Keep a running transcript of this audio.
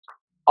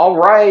All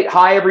right.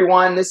 Hi,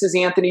 everyone. This is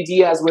Anthony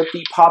Diaz with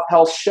the Pop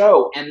Health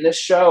Show. And this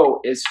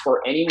show is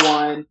for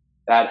anyone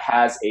that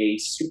has a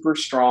super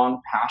strong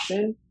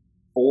passion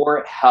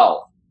for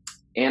health.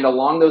 And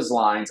along those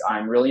lines,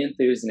 I'm really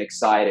enthused and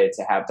excited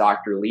to have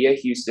Dr. Leah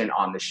Houston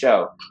on the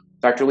show.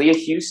 Dr. Leah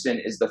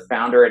Houston is the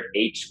founder at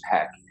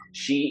HPEC.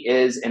 She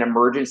is an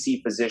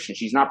emergency physician.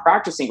 She's not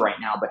practicing right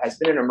now, but has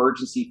been an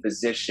emergency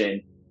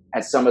physician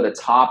at some of the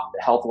top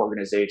health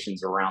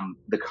organizations around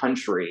the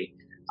country.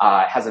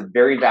 Has a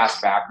very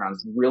vast background,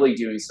 really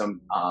doing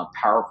some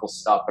powerful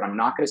stuff, but I'm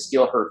not going to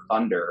steal her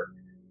thunder.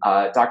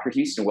 Dr.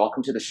 Houston,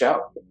 welcome to the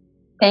show.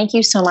 Thank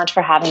you so much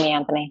for having me,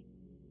 Anthony.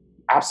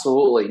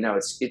 Absolutely. No,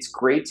 it's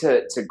great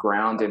to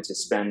ground and to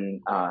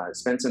spend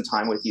some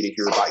time with you to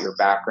hear about your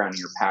background and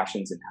your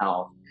passions in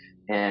health.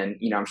 And,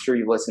 I'm sure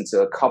you've listened to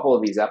a couple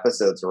of these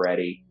episodes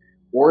already.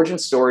 Origin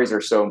stories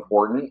are so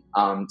important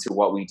to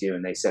what we do,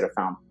 and they set a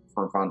firm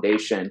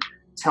foundation.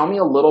 Tell me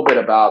a little bit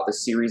about the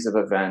series of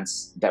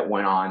events that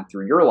went on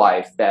through your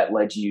life that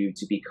led you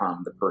to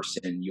become the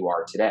person you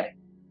are today.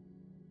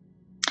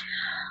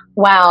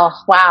 Wow.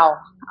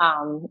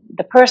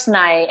 The person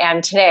I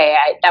am today,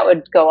 that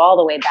would go all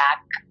the way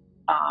back.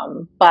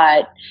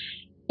 But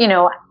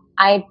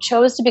I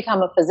chose to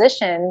become a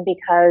physician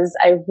because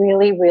I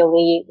really,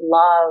 really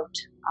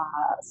loved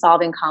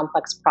solving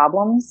complex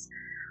problems.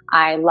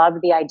 I loved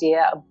the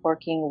idea of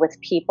working with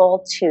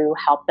people to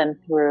help them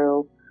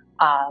through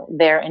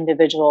their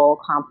individual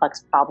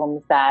complex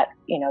problems that,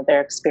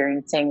 they're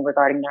experiencing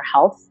regarding their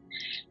health.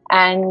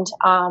 And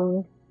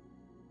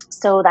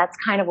so that's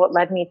kind of what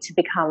led me to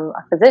become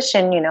a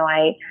physician.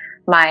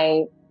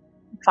 My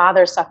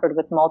father suffered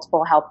with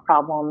multiple health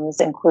problems,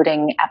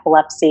 including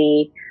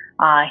epilepsy.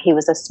 He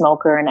was a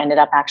smoker and ended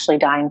up actually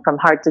dying from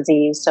heart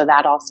disease. So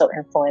that also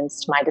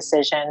influenced my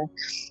decision.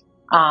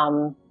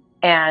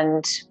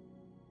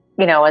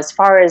 As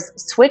far as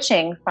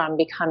switching from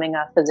becoming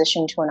a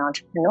physician to an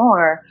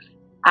entrepreneur,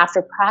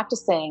 after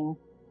practicing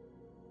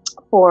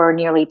for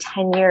nearly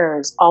 10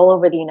 years all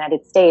over the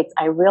United States,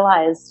 I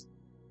realized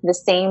the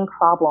same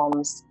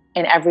problems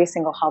in every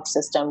single health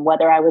system,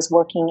 whether I was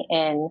working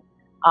in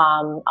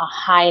a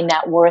high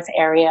net worth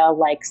area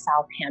like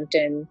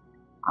Southampton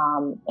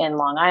in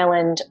Long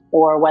Island,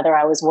 or whether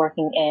I was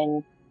working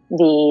in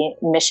the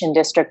Mission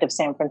District of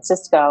San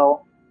Francisco.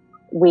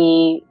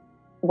 We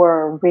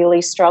were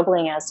really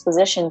struggling as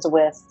physicians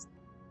with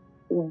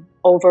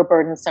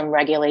overburdensome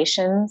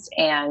regulations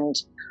and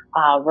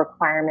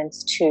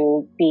requirements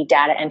to be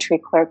data entry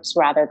clerks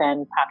rather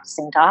than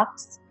practicing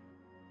docs.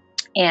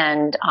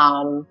 And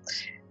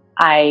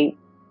I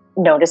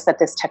noticed that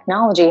this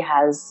technology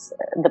has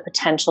the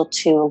potential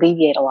to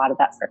alleviate a lot of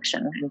that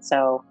friction. And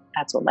so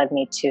that's what led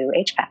me to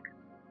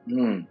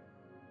HPEC.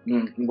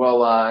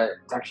 Well,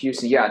 Dr.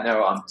 Houston,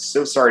 I'm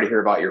so sorry to hear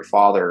about your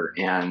father,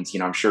 and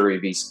I'm sure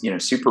he'd be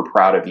super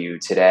proud of you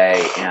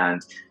today.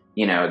 And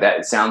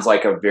that sounds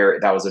like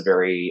that was a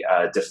very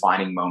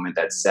defining moment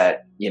that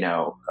set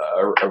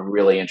a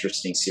really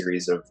interesting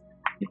series of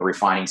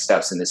refining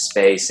steps in this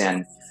space.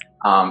 And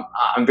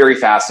I'm very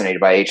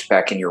fascinated by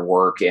HPEC and your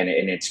work, and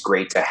it's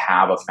great to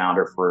have a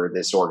founder for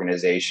this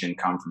organization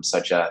come from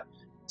such a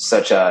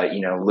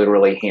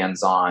literally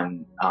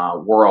hands-on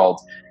world.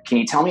 Can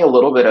you tell me a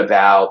little bit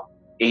about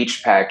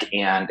HPEC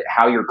and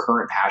how your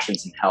current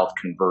passions in health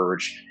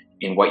converge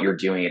in what you're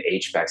doing at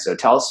HPEC? So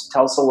tell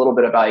us a little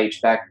bit about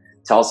HPEC.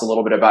 Tell us a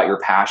little bit about your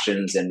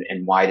passions and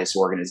why this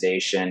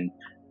organization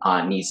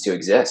needs to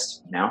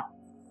exist.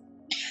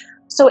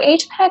 So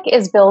HPEC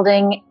is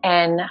building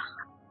an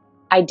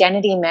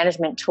identity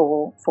management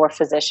tool for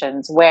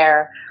physicians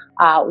where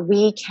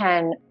we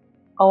can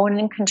own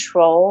and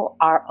control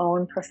our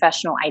own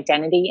professional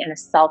identity in a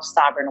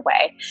self-sovereign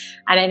way.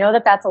 And I know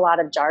that that's a lot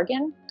of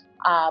jargon,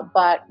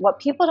 but what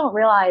people don't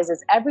realize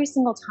is every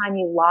single time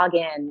you log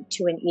in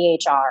to an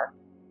EHR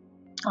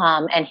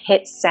and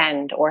hit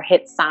send or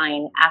hit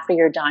sign after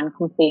you're done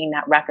completing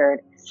that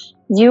record,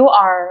 you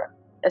are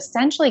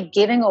essentially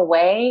giving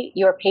away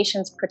your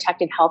patient's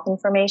protected health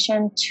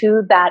information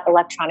to that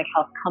electronic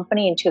health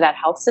company and to that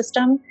health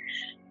system.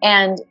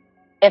 And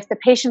if the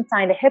patient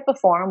signed a HIPAA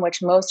form,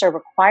 which most are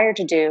required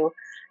to do,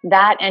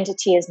 that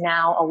entity is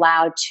now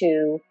allowed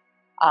to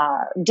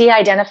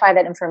de-identify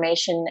that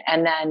information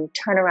and then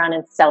turn around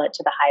and sell it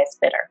to the highest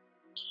bidder.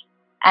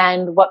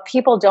 And what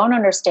people don't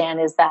understand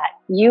is that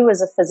you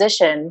as a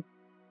physician,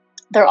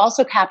 they're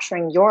also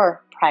capturing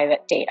your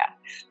private data.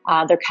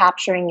 They're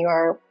capturing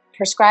your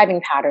prescribing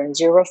patterns,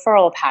 your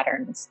referral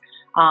patterns.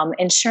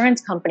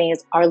 Insurance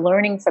companies are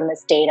learning from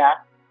this data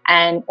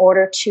in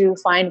order to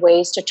find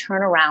ways to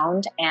turn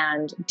around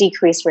and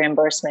decrease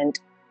reimbursement,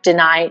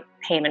 deny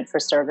payment for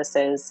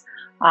services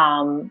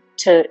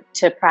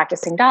to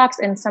practicing docs,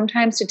 and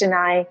sometimes to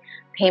deny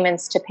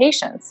payments to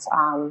patients.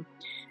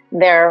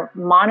 They're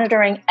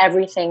monitoring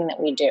everything that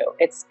we do.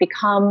 It's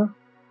become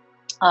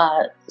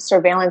a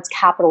surveillance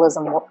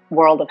capitalism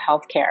world of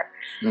healthcare.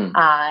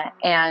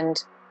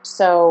 And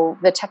so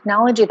the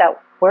technology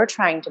that we're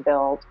trying to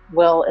build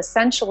will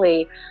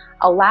essentially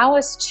allow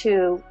us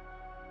to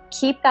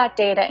keep that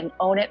data and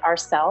own it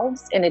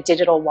ourselves in a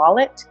digital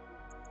wallet.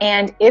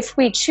 And if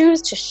we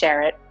choose to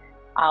share it,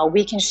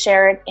 we can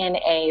share it in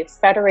a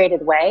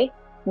federated way,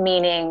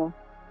 meaning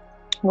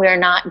we're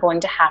not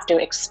going to have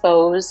to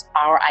expose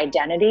our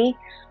identity,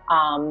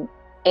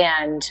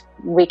 and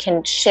we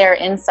can share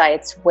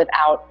insights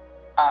without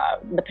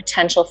the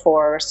potential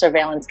for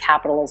surveillance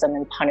capitalism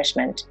and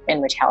punishment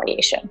in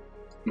retaliation.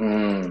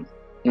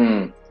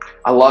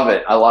 I love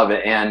it. I love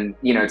it. And,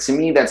 to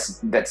me, that's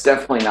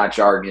definitely not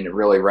jargon. It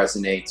really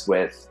resonates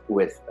with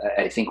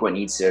I think what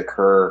needs to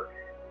occur,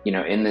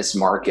 in this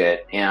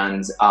market.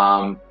 And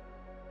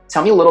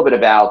tell me a little bit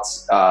about,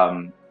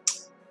 some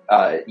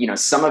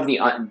of the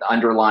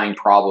underlying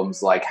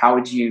problems. Like, how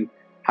do you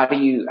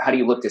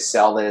look to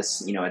sell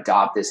this,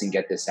 adopt this and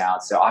get this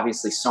out? So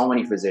obviously so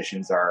many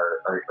physicians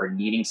are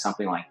needing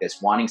something like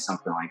this, wanting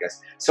something like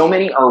this. So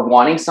many are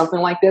wanting something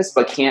like this,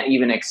 but can't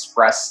even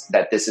express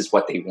that this is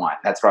what they want.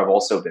 That's what I've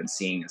also been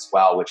seeing as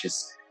well, which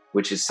is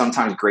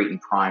sometimes great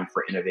and prime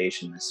for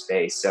innovation in this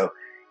space. So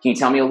can you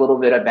tell me a little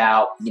bit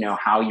about,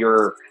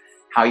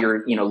 how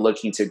you're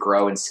looking to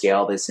grow and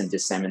scale this and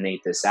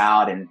disseminate this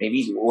out, and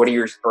maybe what are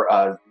your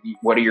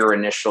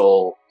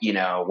initial,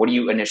 what are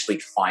you initially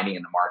finding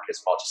in the market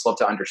as well? Just love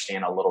to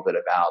understand a little bit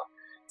about,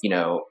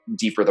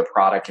 deeper the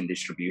product and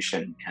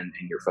distribution and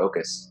your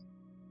focus.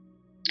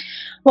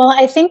 Well,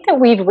 I think that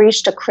we've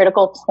reached a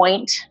critical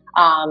point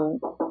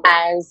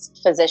as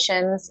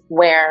physicians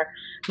where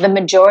the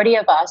majority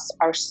of us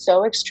are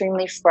so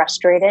extremely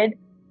frustrated.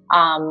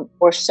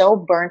 We're so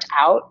burnt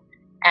out.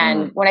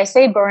 And when I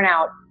say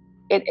burnout,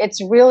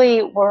 it's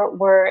really,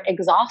 we're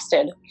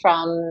exhausted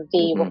from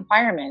the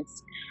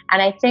requirements.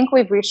 And I think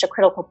we've reached a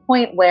critical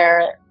point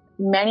where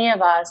many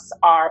of us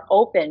are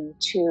open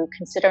to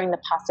considering the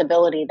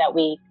possibility that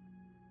we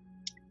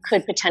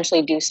could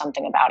potentially do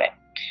something about it.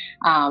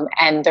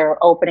 And they're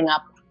opening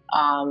up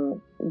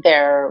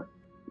their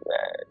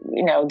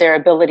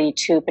ability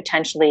to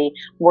potentially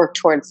work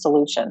towards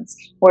solutions.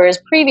 Whereas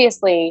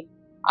previously,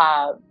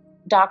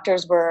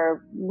 doctors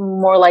were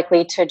more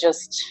likely to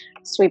just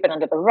sweep it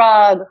under the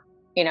rug,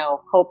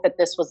 hope that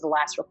this was the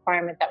last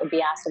requirement that would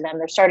be asked of them.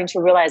 They're starting to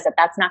realize that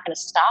that's not going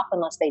to stop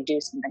unless they do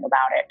something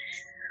about it.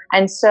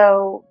 And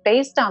so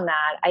based on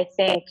that, I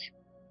think,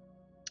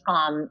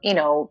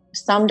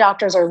 some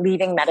doctors are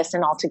leaving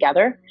medicine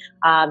altogether.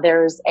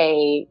 There's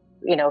a,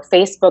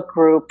 Facebook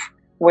group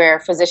where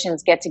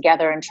physicians get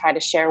together and try to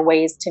share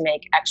ways to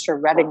make extra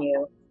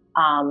revenue,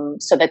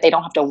 so that they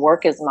don't have to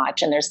work as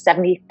much. And there's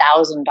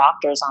 70,000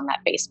 doctors on that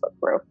Facebook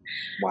group.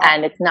 Wow.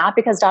 And it's not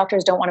because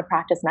doctors don't want to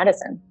practice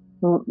medicine.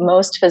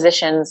 Most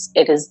physicians,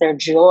 it is their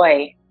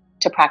joy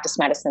to practice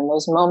medicine.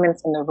 Those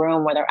moments in the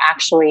room where they're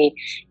actually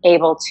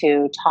able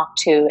to talk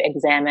to,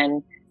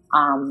 examine,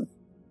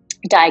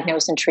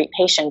 diagnose and treat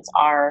patients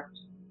are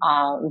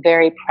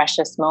very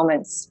precious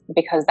moments,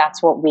 because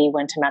that's what we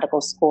went to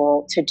medical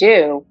school to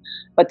do.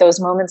 But those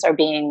moments are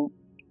being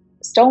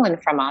stolen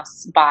from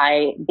us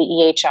by the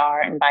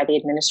EHR and by the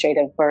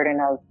administrative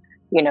burden of,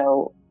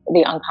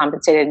 the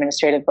uncompensated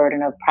administrative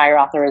burden of prior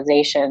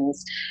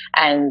authorizations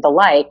and the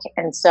like.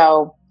 And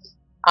so,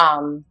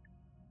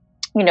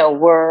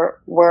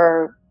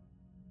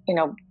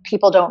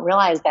 people don't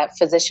realize that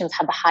physicians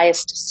have the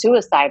highest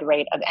suicide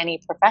rate of any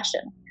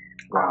profession.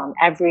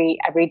 Every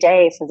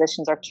day,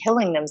 physicians are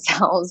killing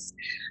themselves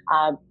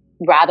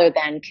rather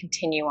than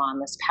continue on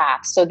this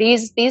path. So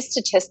these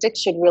statistics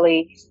should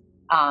really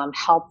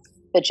help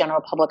the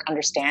general public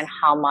understand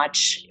how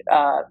much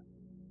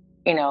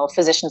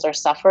physicians are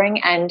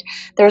suffering. And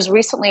there was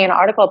recently an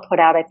article put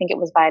out, I think it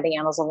was by the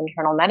Annals of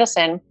Internal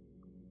Medicine,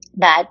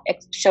 that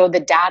showed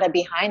the data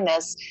behind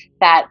this,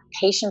 that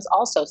patients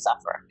also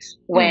suffer.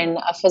 When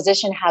a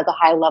physician has a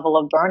high level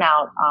of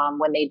burnout,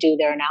 when they do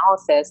their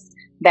analysis,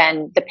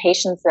 then the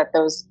patients that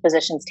those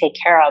physicians take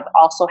care of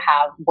also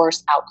have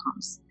worse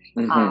outcomes.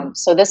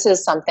 So this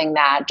is something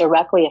that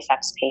directly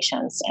affects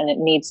patients, and it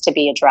needs to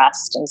be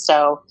addressed. And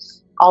so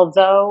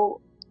although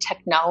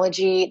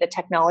the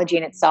technology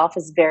in itself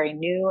is very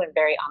new and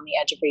very on the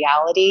edge of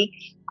reality,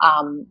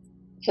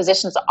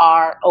 physicians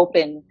are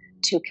open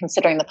to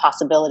considering the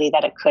possibility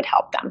that it could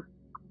help them,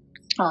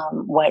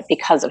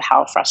 because of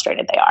how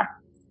frustrated they are.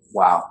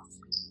 Wow.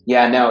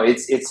 Yeah, no,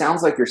 it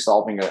sounds like you're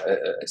solving a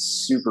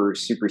super,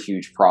 super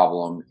huge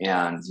problem.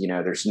 And,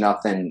 there's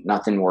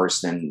nothing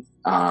worse than,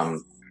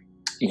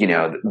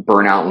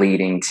 burnout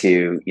leading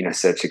to,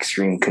 such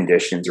extreme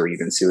conditions or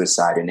even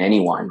suicide in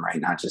anyone, right?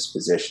 Not just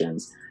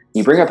physicians.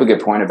 You bring up a good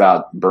point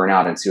about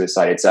burnout and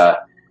suicide. It's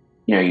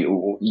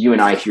you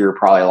and I hear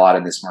probably a lot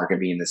in this market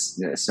being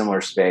in a similar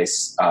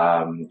space,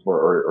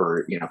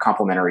 or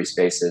complementary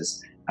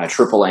spaces,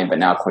 triple aim, but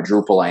now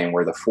quadruple aim,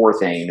 where the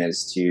fourth aim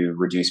is to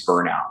reduce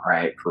burnout,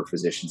 right, for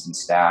physicians and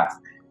staff.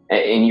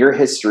 In your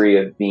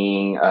history of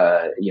being,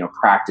 a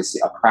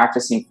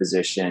practicing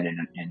physician and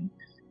an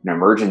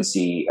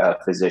emergency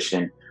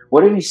physician,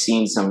 what have you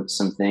seen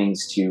some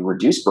things to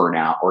reduce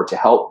burnout or to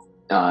help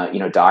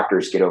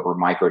doctors get over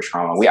micro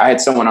trauma? I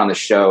had someone on the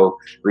show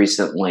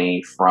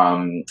recently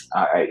from,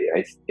 I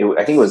think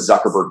it was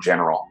Zuckerberg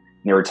General,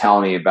 they were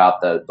telling me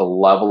about the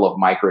level of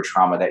micro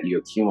trauma that you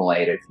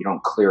accumulate. If you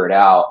don't clear it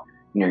out,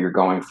 you're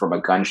going from a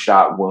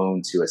gunshot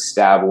wound to a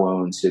stab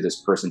wound to this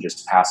person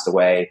just passed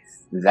away.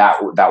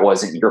 That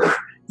wasn't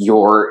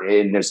your,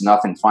 and there's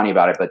nothing funny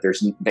about it, but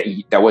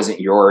that wasn't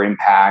your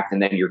impact.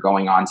 And then you're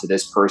going on to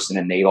this person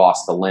and they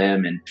lost a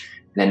limb. And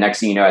then next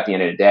thing you know, at the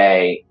end of the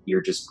day,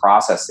 you're just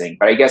processing.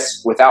 But I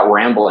guess without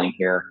rambling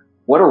here,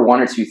 what are one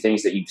or two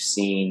things that you've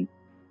seen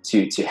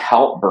to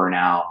help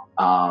burnout,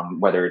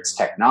 whether it's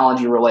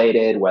technology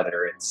related,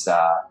 whether it's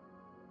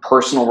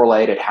personal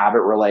related,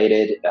 habit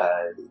related?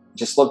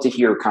 Just love to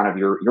hear kind of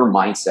your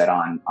mindset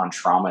on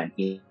trauma and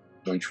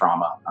healing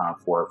trauma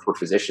for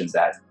physicians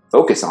that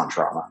focus on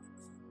trauma.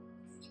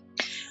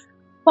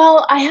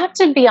 Well, I have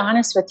to be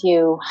honest with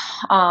you.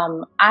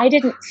 I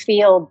didn't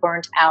feel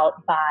burnt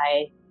out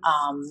by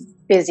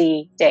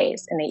busy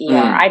days in the ER.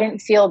 I didn't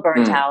feel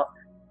burnt out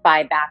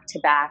by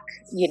back-to-back,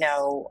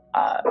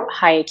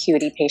 high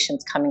acuity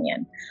patients coming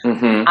in.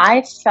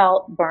 I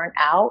felt burnt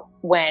out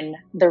when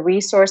the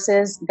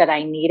resources that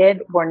I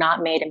needed were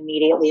not made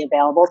immediately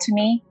available to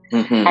me.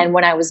 And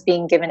when I was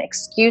being given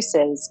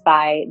excuses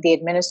by the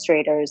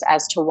administrators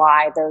as to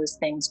why those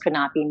things could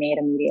not be made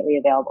immediately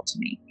available to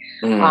me.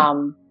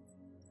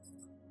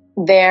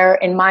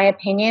 In my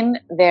opinion,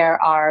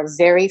 there are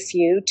very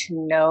few to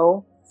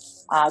no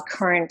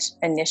current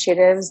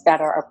initiatives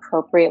that are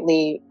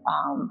appropriately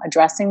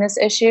addressing this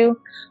issue.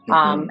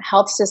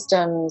 Health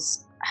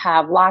systems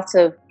have lots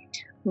of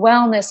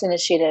wellness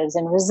initiatives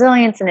and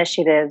resilience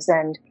initiatives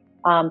and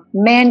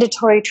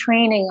mandatory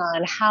training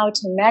on how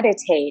to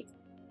meditate.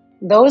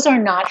 Those are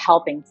not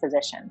helping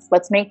physicians.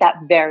 Let's make that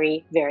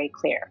very, very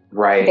clear.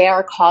 Right. They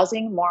are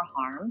causing more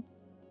harm.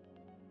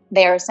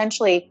 They are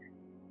essentially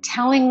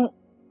telling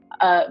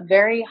a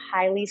very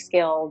highly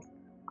skilled,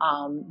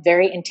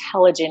 very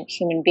intelligent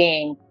human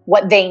being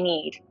what they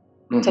need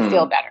to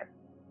feel better.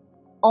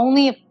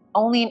 Only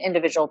an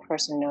individual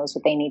person knows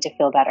what they need to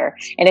feel better.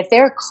 And if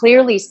they're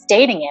clearly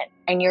stating it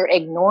and you're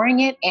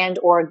ignoring it and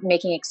or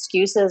making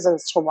excuses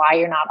as to why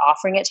you're not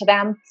offering it to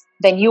them,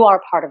 then you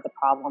are part of the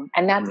problem.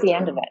 And that's the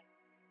end of it.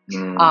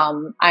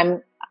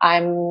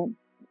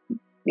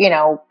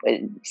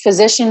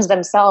 Physicians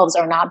themselves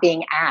are not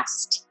being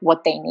asked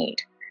what they need.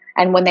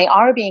 And when they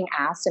are being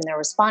asked and they're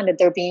responded,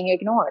 they're being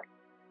ignored.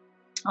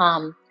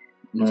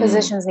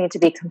 Physicians need to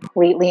be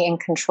completely in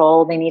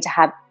control. They need to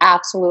have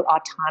absolute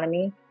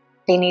autonomy.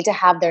 They need to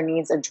have their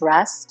needs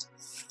addressed.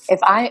 If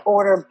I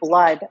order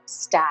blood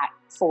stat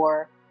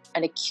for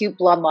an acute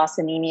blood loss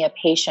anemia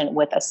patient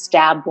with a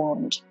stab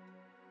wound,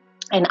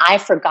 and I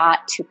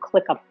forgot to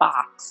click a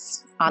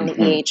box on the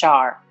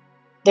EHR,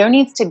 there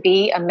needs to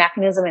be a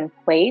mechanism in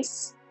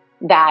place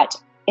that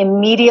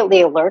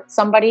immediately alerts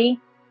somebody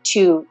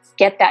to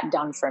get that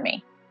done for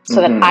me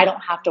so that I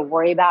don't have to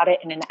worry about it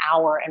in an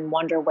hour and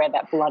wonder where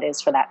that blood is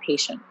for that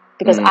patient.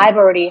 Because I've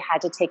already had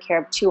to take care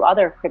of 2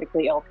 other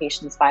critically ill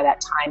patients by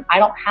that time. I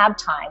don't have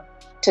time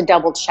to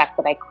double check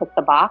that I clicked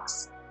the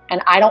box.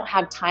 And I don't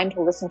have time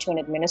to listen to an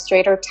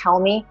administrator tell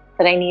me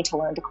that I need to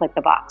learn to click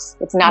the box.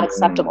 It's not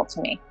acceptable to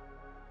me.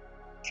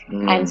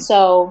 And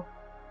so,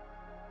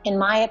 in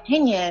my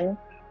opinion,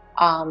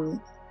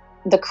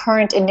 the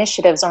current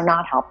initiatives are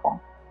not helpful.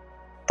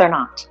 They're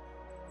not.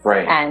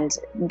 Right. And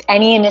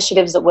any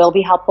initiatives that will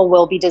be helpful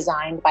will be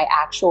designed by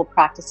actual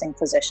practicing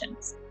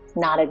physicians,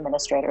 not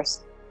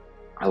administrators.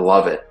 I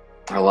love it.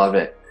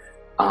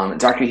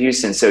 Dr.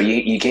 Houston, so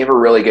you gave a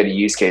really good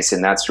use case,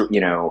 and that's,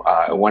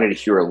 I wanted to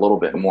hear a little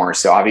bit more.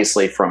 So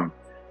obviously from,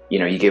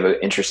 you gave an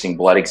interesting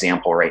blood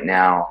example right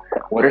now.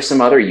 What are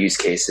some other use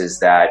cases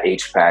that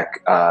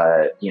HPEC,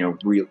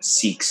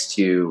 seeks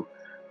to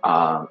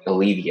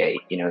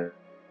alleviate,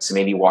 so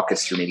maybe walk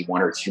us through maybe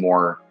 1 or 2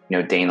 more,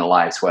 day in the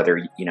lives,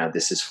 whether,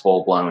 this is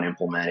full blown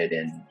implemented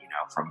in,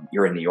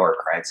 you're in New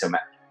York, right? So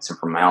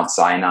from Mount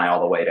Sinai all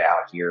the way to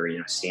out here,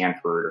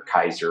 Stanford or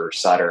Kaiser or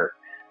Sutter.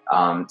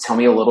 Tell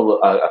me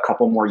a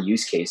couple more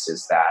use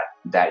cases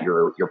that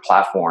your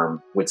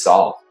platform would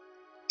solve.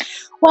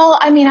 Well,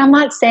 I mean, I'm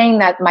not saying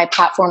that my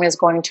platform is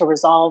going to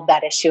resolve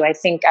that issue. I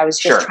think I was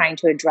just trying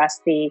to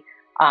address the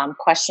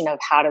question of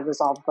how to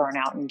resolve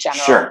burnout in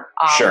general.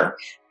 Sure.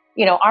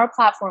 Our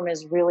platform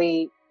is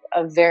really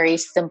a very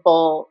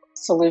simple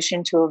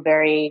solution to a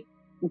very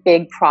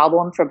big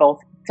problem for both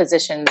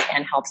physicians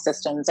and health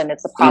systems, and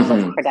it's the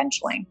problem of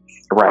credentialing.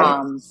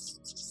 Right.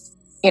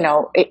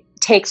 It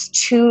takes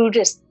 2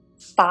 to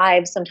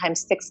 5,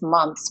 sometimes 6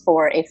 months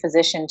for a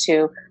physician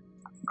to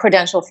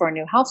credential for a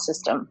new health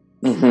system.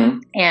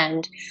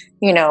 And,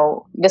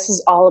 this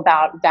is all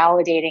about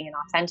validating and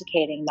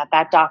authenticating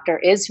that doctor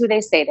is who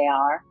they say they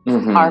are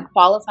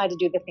qualified to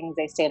do the things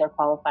they say they're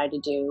qualified to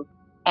do,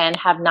 and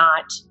have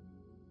not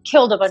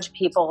killed a bunch of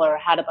people or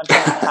had a bunch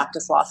of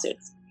malpractice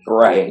lawsuits.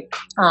 Right.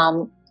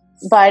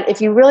 But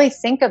if you really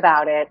think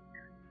about it,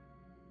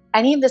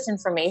 any of this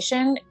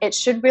information, it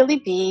should really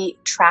be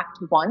tracked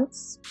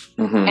once,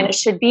 and it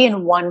should be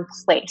in one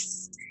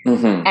place.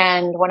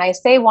 And when I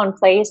say one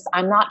place,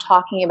 I'm not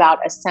talking about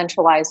a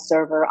centralized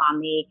server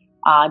on the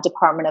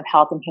Department of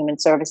Health and Human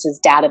Services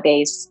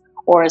database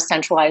or a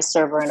centralized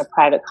server in a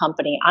private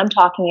company. I'm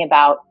talking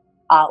about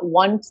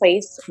one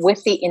place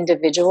with the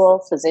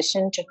individual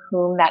physician to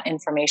whom that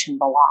information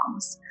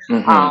belongs.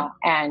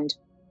 And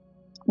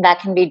that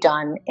can be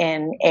done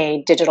in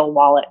a digital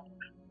wallet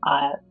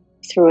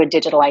through a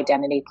digital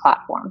identity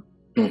platform.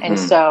 And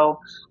so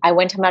I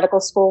went to medical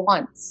school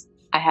once.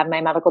 I have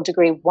my medical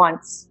degree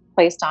once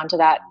placed onto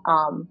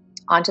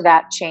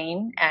that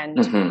chain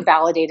and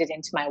validated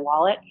into my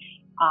wallet,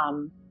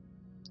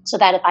 so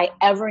that if I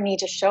ever need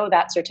to show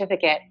that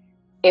certificate,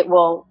 it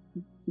will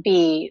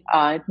be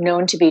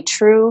known to be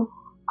true.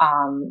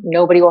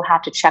 Nobody will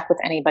have to check with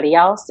anybody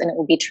else, and it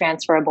will be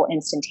transferable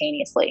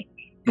instantaneously.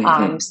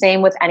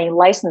 Same with any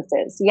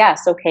licenses.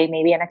 Yes, okay,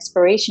 maybe an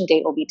expiration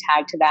date will be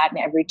tagged to that, and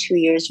every 2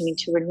 years you need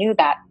to renew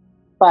that.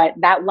 But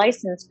that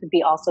license could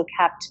be also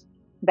kept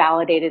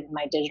validated in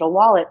my digital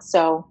wallet.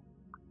 So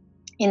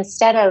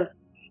instead of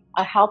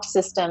a health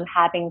system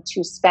having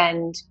to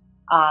spend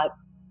 $2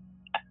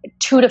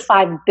 to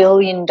 $5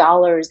 billion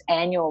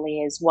annually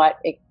is what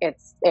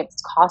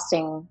it's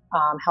costing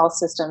health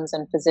systems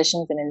and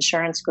physicians and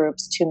insurance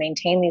groups to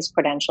maintain these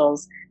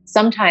credentials,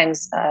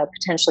 sometimes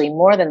potentially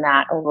more than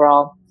that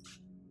overall.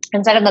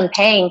 Instead of them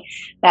paying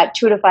that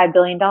 $2 to $5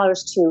 billion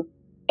to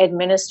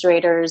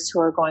administrators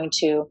who are going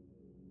to,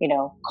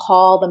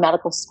 call the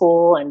medical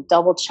school and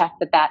double check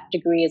that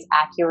degree is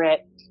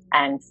accurate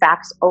and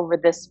fax over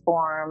this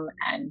form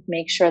and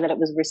make sure that it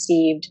was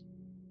received,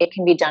 it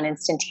can be done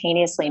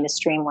instantaneously in a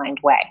streamlined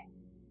way,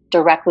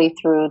 directly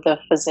through the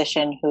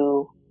physician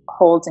who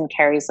holds and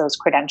carries those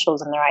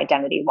credentials in their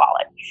identity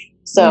wallet.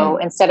 So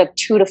instead of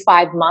 2 to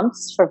 5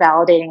 months for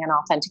validating and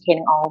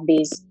authenticating all of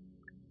these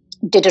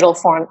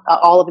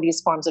all of these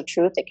forms of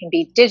truth, it can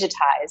be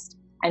digitized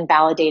and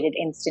validated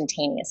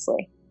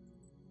instantaneously.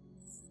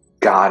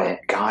 Got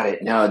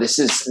it. No, this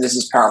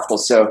is powerful.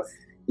 So,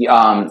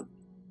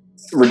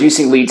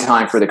 reducing lead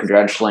time for the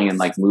credentialing and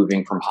like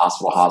moving from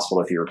hospital to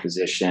hospital if you're a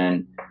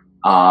physician.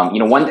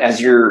 As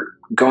you're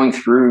going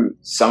through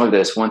some of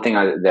this, one thing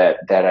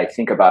that I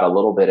think about a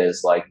little bit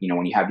is like,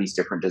 when you have these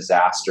different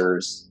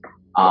disasters,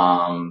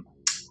 and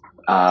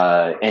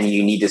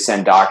you need to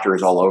send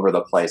doctors all over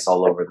the place,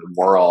 all over the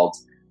world,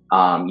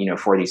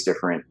 for these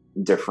different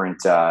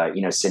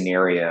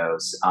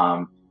scenarios.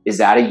 Is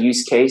that a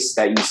use case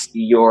that you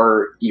see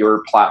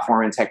your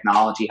platform and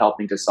technology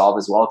helping to solve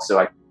as well? So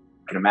I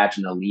can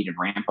imagine the lead and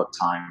ramp up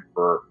time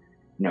for,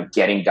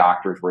 getting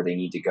doctors where they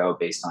need to go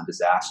based on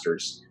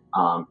disasters,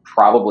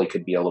 probably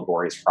could be a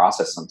laborious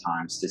process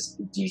sometimes. Is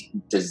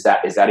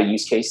that a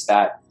use case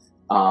that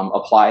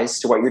applies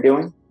to what you're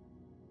doing?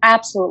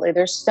 Absolutely.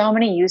 There's so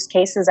many use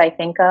cases I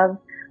think of.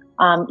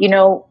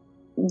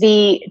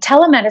 The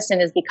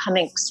telemedicine is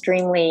becoming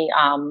extremely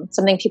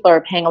something people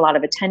are paying a lot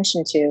of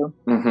attention to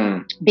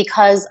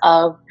because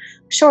of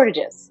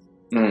shortages.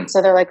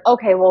 So they're like,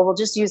 okay, well, we'll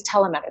just use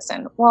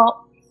telemedicine.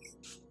 Well,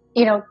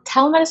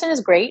 telemedicine is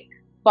great,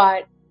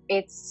 but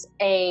it's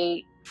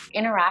a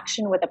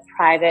interaction with a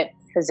private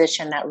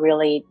physician that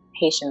really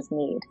patients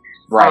need.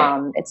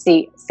 Right. It's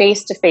the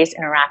face-to-face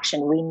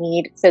interaction. We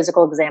need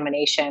physical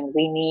examination.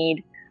 We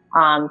need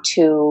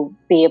to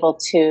be able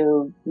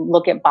to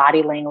look at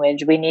body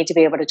language. We need to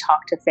be able to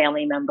talk to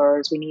family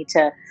members. We need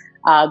to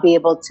be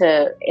able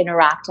to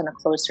interact on a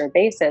closer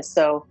basis.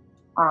 So,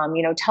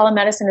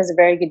 telemedicine is a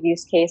very good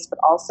use case, but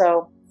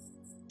also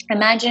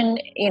imagine,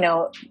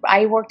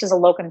 I worked as a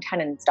locum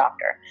tenens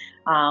doctor.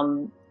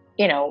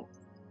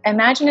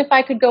 Imagine if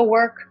I could go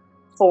work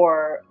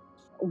for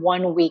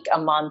 1 week a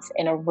month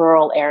in a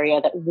rural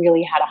area that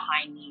really had a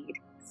high need,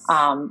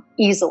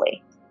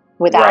 easily,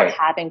 without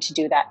having to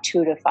do that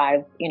 2 to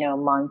 5,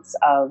 months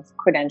of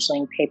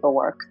credentialing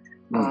paperwork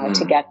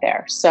to get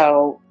there.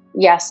 So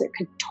yes, it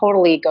could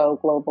totally go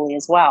globally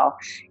as well.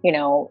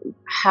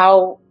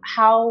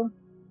 How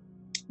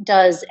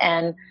does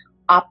an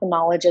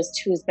ophthalmologist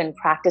who's been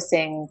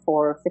practicing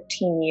for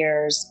 15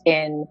 years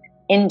in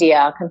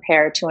India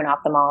compare to an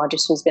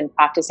ophthalmologist who's been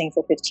practicing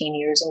for 15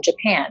 years in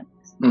Japan?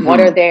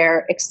 What are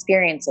their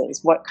experiences?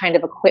 What kind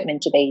of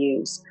equipment do they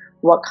use?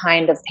 What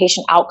kind of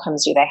patient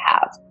outcomes do they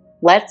have?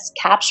 Let's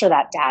capture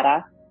that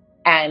data,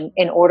 and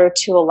in order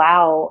to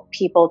allow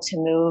people to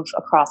move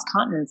across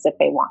continents if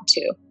they want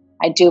to.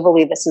 I do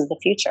believe this is the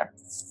future.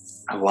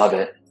 I love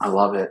it.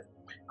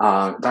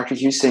 Dr.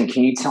 Houston,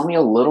 can you tell me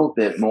a little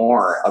bit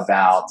more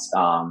about,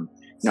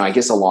 I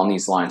guess along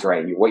these lines,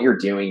 right? What you're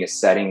doing is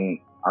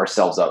setting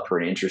ourselves up for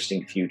an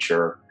interesting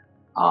future.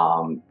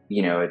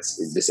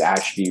 This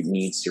attribute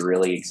needs to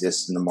really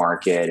exist in the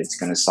market. It's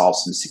going to solve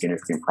some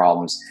significant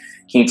problems.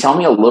 Can you tell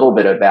me a little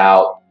bit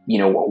about,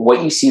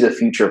 what you see the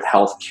future of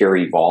healthcare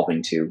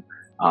evolving to?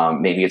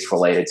 Maybe it's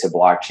related to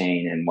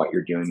blockchain and what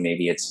you're doing.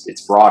 Maybe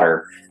it's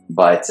broader.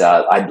 But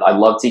I'd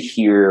love to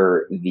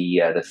hear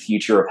the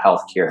future of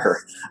healthcare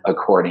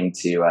according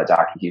to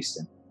Dr.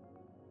 Houston.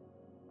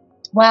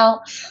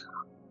 Well,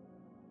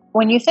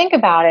 when you think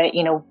about it,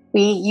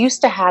 we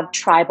used to have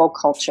tribal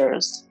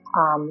cultures,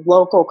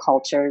 local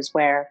cultures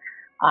where,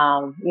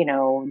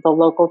 the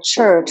local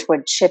church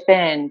would chip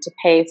in to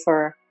pay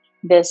for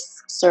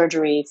this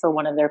surgery for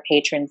one of their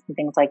patrons and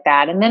things like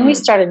that. And then we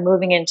started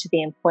moving into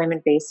the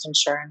employment-based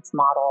insurance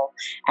model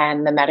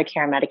and the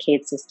Medicare and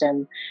Medicaid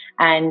system.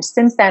 And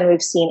since then,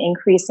 we've seen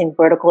increasing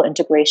vertical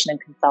integration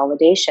and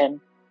consolidation.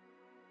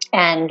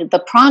 And the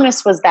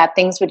promise was that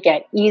things would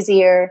get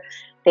easier,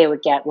 they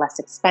would get less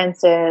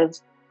expensive,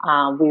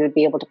 we would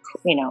be able to,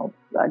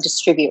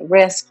 distribute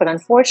risk. But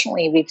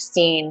unfortunately, we've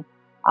seen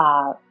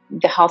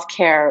the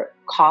healthcare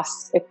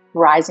costs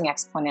rising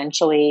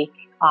exponentially,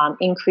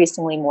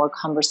 increasingly more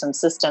cumbersome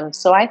systems.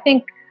 So I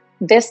think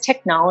this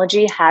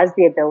technology has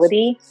the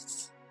ability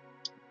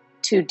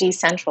to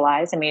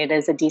decentralize. I mean, it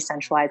is a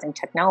decentralizing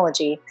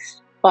technology,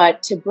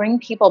 but to bring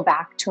people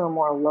back to a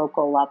more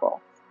local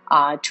level,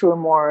 to a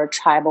more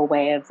tribal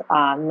way of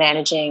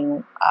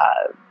managing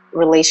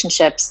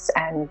relationships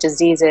and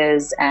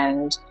diseases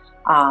and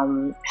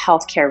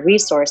healthcare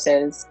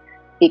resources,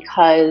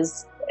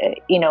 because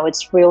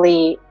it's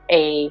really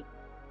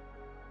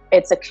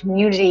it's a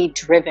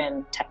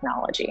community-driven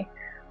technology.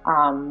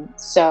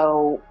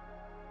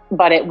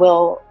 But it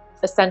will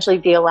essentially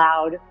be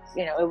allowed.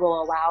 It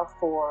will allow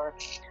for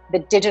the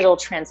digital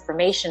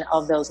transformation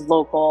of those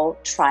local,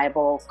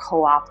 tribal,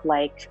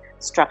 co-op-like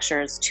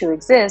structures to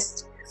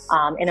exist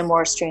in a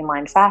more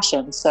streamlined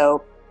fashion.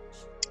 So,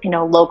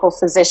 local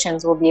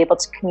physicians will be able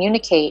to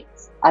communicate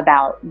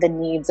about the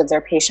needs of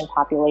their patient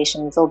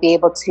populations. They'll be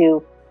able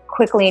to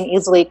quickly and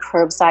easily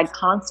curbside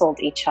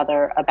consult each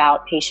other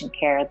about patient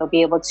care. They'll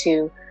be able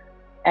to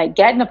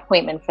get an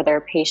appointment for their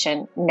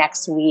patient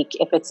next week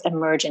if it's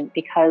emergent,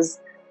 because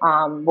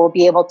we'll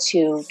be able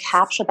to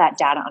capture that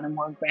data on a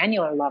more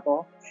granular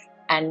level.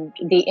 And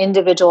the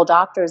individual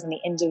doctors and the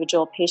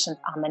individual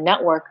patients on the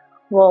network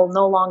will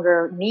no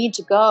longer need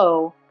to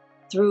go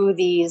through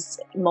these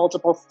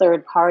multiple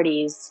third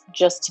parties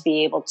just to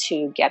be able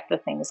to get the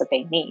things that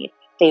they need.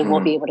 They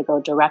will be able to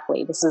go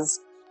directly. This is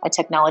a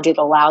technology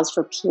that allows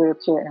for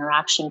peer-to-peer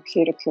interaction,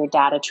 peer-to-peer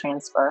data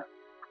transfer,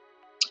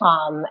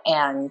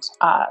 and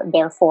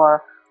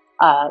therefore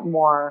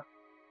more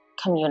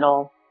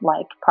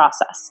communal-like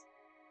process.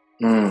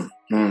 I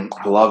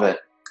love it.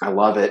 I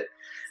love it.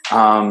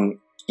 I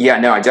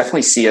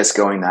definitely see us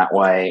going that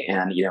way.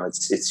 And,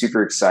 it's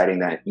super exciting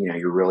that,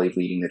 you're really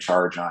leading the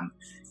charge on,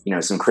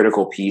 some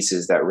critical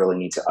pieces that really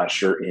need to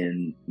usher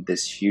in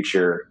this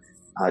future.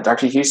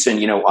 Dr.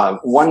 Houston,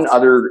 one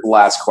other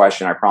last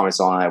question. I promise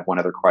I'll only have one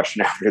other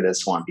question after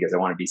this one, because I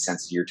want to be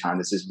sensitive to your time.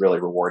 This is really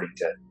rewarding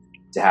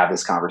to have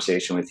this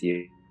conversation with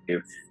you.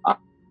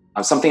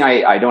 Something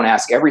I don't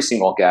ask every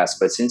single guest,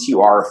 but since you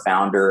are a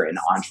founder and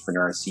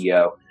entrepreneur,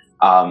 CEO,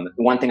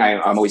 one thing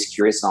I'm always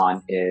curious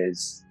on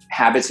is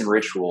habits and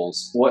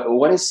rituals.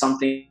 What is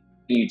something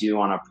you do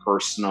on a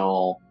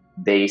personal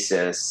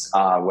basis,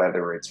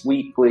 whether it's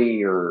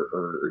weekly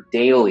or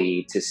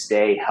daily, to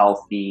stay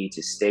healthy,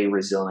 to stay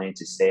resilient,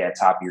 to stay at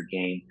top of your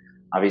game?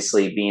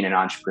 Obviously, being an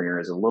entrepreneur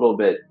is a little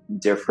bit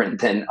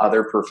different than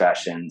other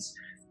professions,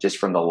 just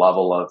from the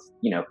level of,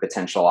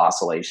 potential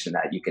oscillation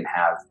that you can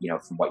have,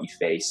 from what you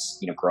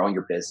face, growing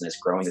your business,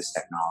 growing this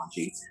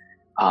technology.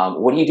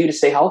 What do you do to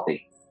stay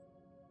healthy?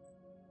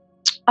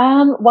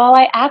 Well,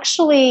 I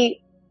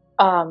actually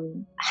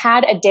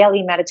had a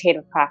daily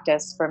meditative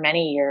practice for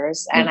many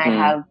years, and I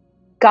have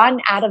gotten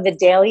out of the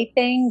daily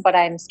thing, but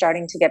I'm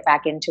starting to get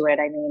back into it.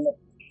 I mean,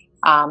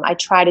 I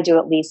try to do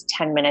at least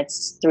 10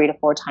 minutes 3 to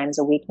 4 times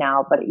a week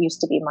now, but it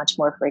used to be much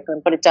more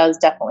frequent. But it does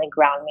definitely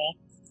ground me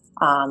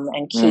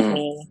and keep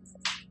me.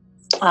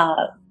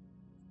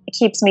 It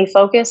keeps me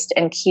focused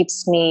and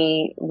keeps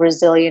me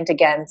resilient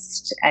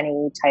against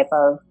any type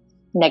of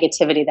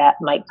negativity that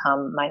might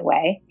come my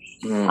way.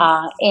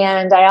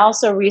 And I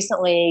also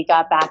recently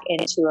got back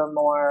into a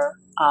more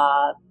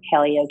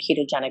paleo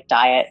ketogenic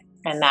diet,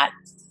 and that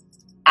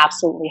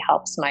absolutely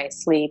helps my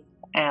sleep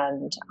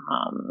and,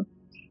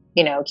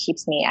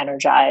 keeps me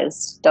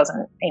energized.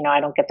 Doesn't,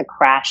 I don't get the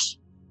crash.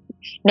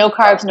 No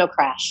carbs, no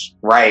crash.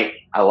 Right.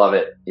 I love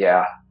it.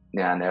 Yeah.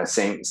 Yeah, no,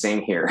 same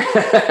here.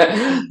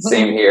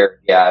 Same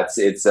here. Yeah,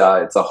 it's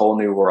a whole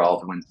new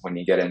world when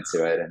you get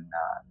into it, and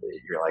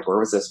you're like, where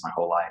was this my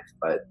whole life?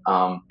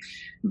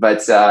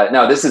 But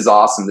no, this is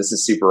awesome. This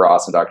is super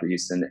awesome, Dr.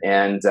 Houston.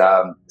 And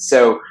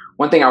so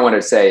one thing I want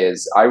to say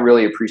is I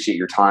really appreciate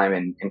your time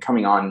and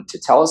coming on to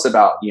tell us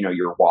about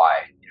your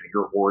why,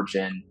 your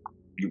origin,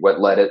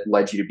 what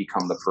led you to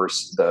become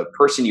the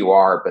person you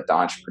are, but the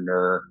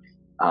entrepreneur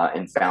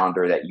and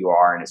founder that you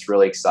are. And it's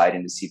really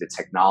exciting to see the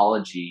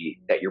technology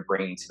that you're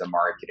bringing to the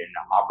market in an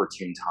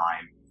opportune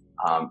time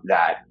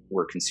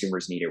where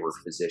consumers need it, where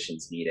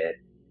physicians need it,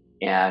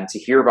 and to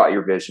hear about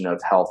your vision of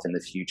health in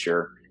the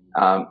future.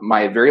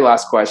 My very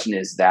last question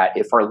is that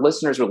if our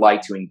listeners would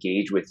like to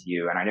engage with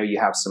you, and I know you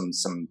have some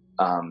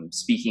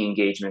speaking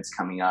engagements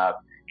coming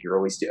up, you're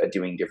always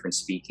doing different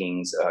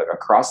speakings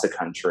across the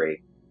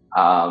country.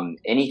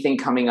 Anything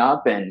coming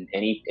up, and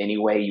any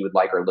way you would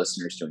like our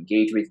listeners to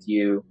engage with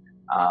you,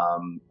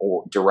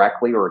 or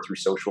directly or through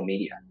social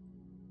media?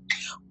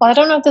 Well, I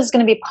don't know if this is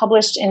going to be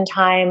published in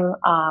time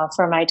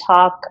for my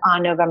talk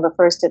on November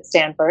 1st at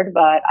Stanford,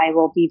 but I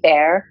will be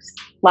there.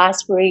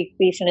 Last week,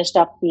 we finished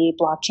up the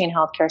Blockchain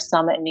Healthcare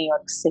Summit in New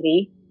York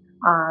City.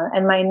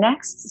 And my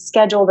next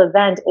scheduled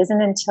event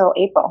isn't until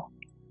April.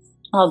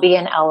 I'll be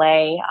in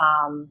LA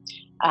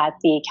at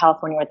the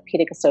California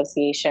Orthopedic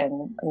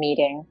Association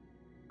meeting.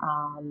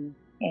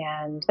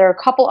 And there are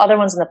a couple other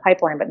ones in the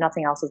pipeline, but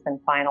nothing else has been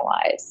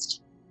finalized.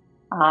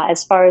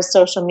 As far as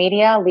social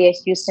media, Leah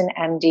Houston,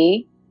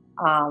 MD,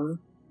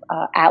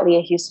 at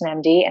Leah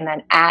Houston, MD, and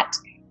then at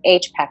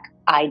HPEC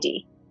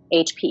ID,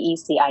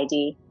 HPEC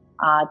ID.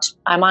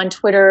 I'm on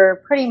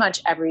Twitter pretty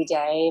much every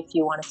day. If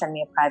you want to send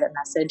me a private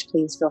message,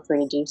 please feel free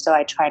to do so.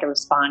 I try to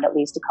respond at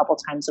least a couple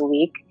times a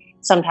week.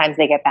 Sometimes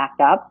they get backed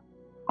up.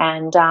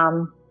 And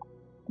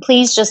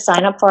please just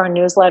sign up for our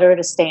newsletter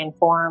to stay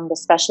informed,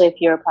 especially if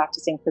you're a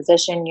practicing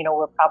physician. You know,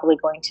 we're probably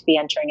going to be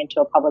entering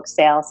into a public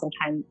sale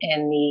sometime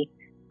in the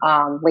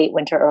late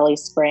winter, early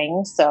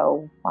spring.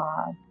 So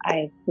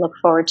I look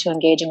forward to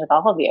engaging with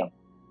all of you.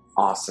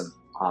 Awesome.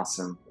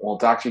 Awesome. Well,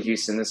 Dr.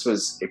 Houston, this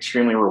was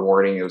extremely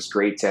rewarding. It was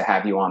great to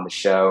have you on the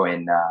show.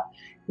 And,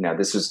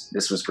 this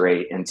was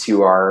great. And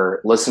to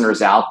our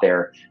listeners out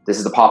there, this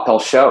is the Pop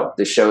Health Show.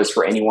 This show is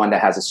for anyone that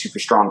has a super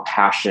strong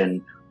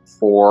passion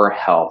for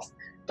health.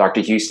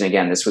 Dr. Houston,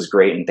 again, this was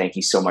great. And thank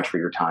you so much for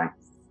your time.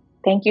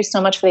 Thank you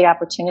so much for the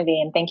opportunity.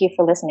 And thank you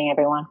for listening,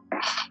 everyone.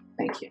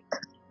 Thank you.